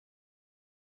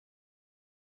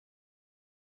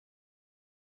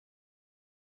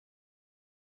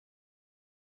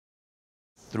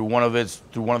through one of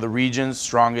the region's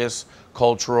strongest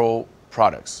cultural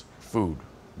products, food.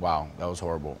 Wow, that was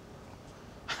horrible.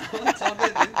 It's all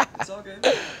good, dude. It's all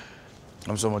good.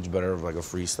 I'm so much better of like a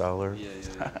freestyler.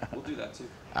 Yeah. We'll do that too.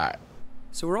 All right.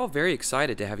 So we're all very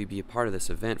excited to have you be a part of this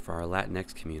event for our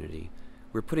Latinx community.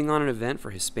 We're putting on an event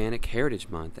for Hispanic Heritage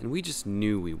Month, and we just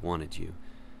knew we wanted you.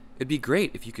 It'd be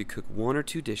great if you could cook 1 or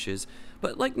 2 dishes,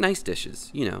 but like nice dishes,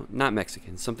 you know, not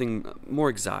Mexican, something more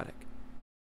exotic.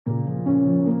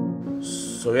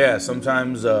 So yeah,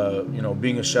 sometimes, you know,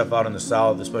 being a chef out in the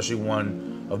South, especially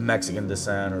one of Mexican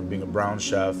descent or being a brown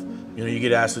chef, you know, you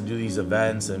get asked to do these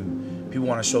events and people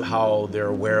want to show how they're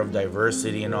aware of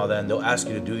diversity and all that, and they'll ask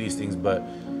you to do these things, but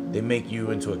they make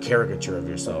you into a caricature of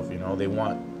yourself, you know? They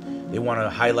want to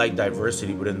highlight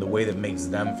diversity, but in the way that makes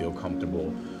them feel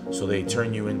comfortable. So they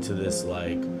turn you into this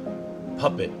like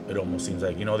puppet, it almost seems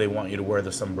like. You know, they want you to wear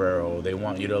the sombrero. They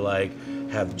want you to like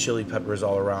have chili peppers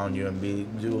all around you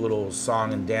and do a little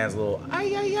song and dance, a little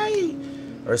ay ay ay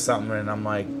or something. And I'm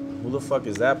like, who the fuck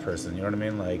is that person? You know what I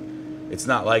mean? Like, it's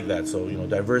not like that. So, you know,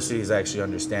 diversity is actually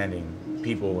understanding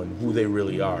people and who they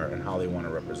really are and how they want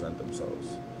to represent themselves.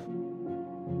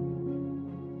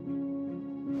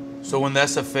 So when the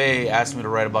SFA asked me to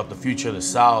write about the future of the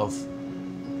South,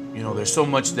 you know, there's so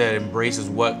much that embraces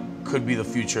what could be the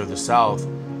future of the South.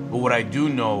 But what I do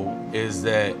know is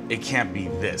that it can't be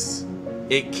this.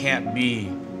 It can't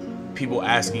be people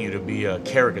asking you to be a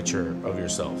caricature of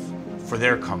yourself for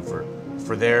their comfort,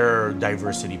 for their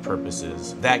diversity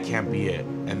purposes. That can't be it.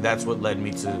 And that's what led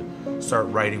me to start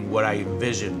writing what I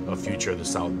envision a future of the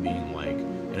South being like.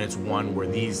 And it's one where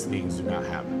these things do not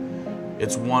happen.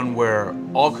 It's one where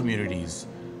all communities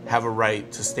have a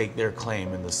right to stake their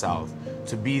claim in the South,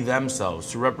 to be themselves,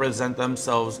 to represent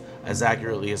themselves as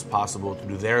accurately as possible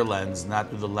through their lens, not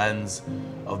through the lens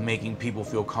of making people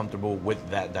feel comfortable with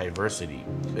that diversity.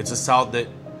 It's a South that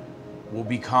will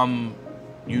become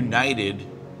united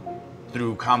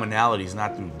through commonalities,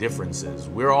 not through differences.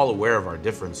 We're all aware of our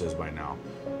differences by now,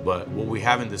 but what we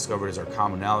haven't discovered is our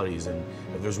commonalities. And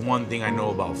if there's one thing I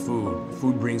know about food,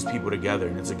 food brings people together,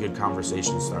 and it's a good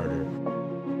conversation starter.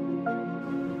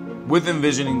 With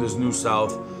envisioning this new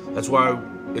South, that's why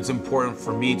it's important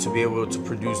for me to be able to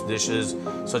produce dishes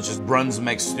such as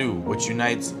Brunsmex stew, which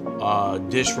unites a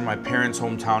dish from my parents'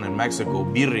 hometown in Mexico,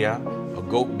 birria, a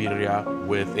goat birria,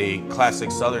 with a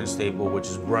classic Southern staple, which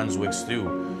is Brunswick stew.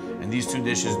 And these two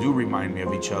dishes do remind me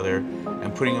of each other,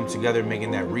 and putting them together,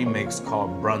 making that remix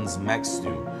called Brunsmex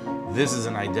stew. This is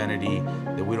an identity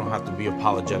that we don't have to be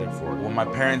apologetic for. When my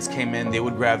parents came in, they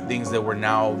would grab things that were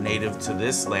now native to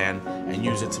this land and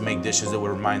use it to make dishes that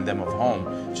would remind them of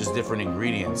home, just different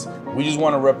ingredients. We just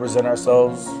want to represent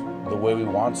ourselves the way we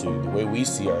want to, the way we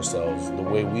see ourselves, the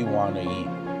way we want to eat.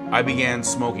 I began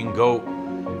smoking goat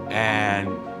and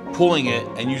pulling it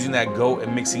and using that goat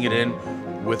and mixing it in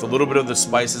with a little bit of the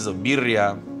spices of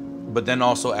birria, but then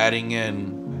also adding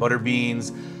in butter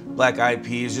beans, black-eyed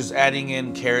peas, just adding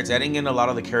in carrots, adding in a lot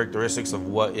of the characteristics of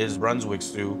what is Brunswick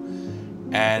stew,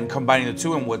 and combining the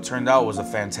two, and what turned out was a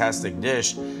fantastic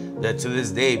dish that to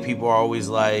this day people are always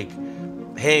like,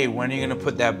 hey, when are you gonna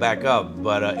put that back up?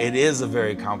 But it is a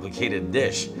very complicated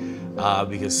dish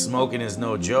because smoking is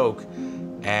no joke,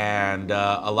 and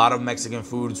a lot of Mexican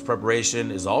food's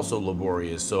preparation is also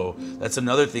laborious. So that's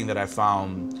another thing that I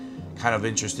found kind of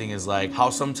interesting, is like how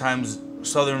sometimes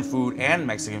Southern food and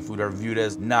Mexican food are viewed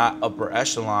as not upper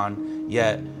echelon,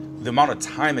 yet the amount of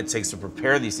time it takes to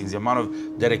prepare these things, the amount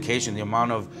of dedication, the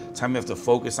amount of time you have to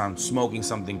focus on smoking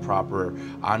something proper,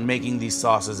 on making these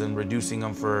sauces and reducing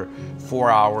them for 4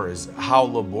 hours, how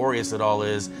laborious it all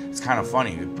is, it's kind of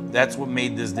funny. That's what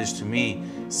made this dish to me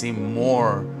seem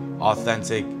more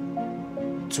authentic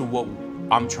to what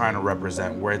I'm trying to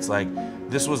represent, where it's like,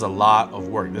 this was a lot of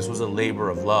work, this was a labor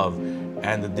of love.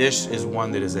 And the dish is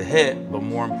one that is a hit, but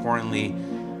more importantly,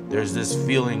 there's this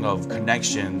feeling of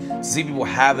connection. To see people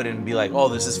have it and be like, oh,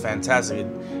 this is fantastic.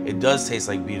 It does taste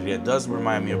like birria. It does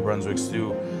remind me of Brunswick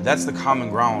stew. That's the common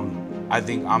ground I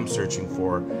think I'm searching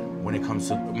for when it comes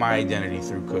to my identity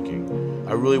through cooking.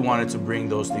 I really wanted to bring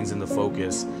those things into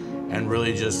focus and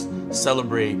really just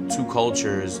celebrate two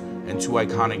cultures and two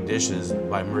iconic dishes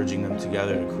by merging them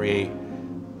together to create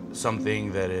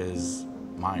something that is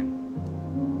mine.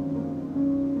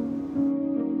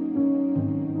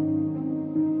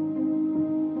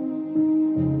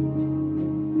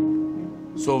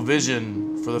 So a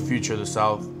vision for the future of the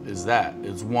South is that.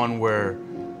 It's one where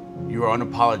you are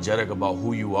unapologetic about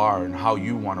who you are and how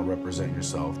you want to represent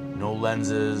yourself. No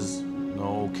lenses,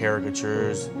 no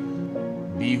caricatures.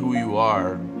 Be who you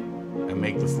are and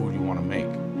make the food you want to make.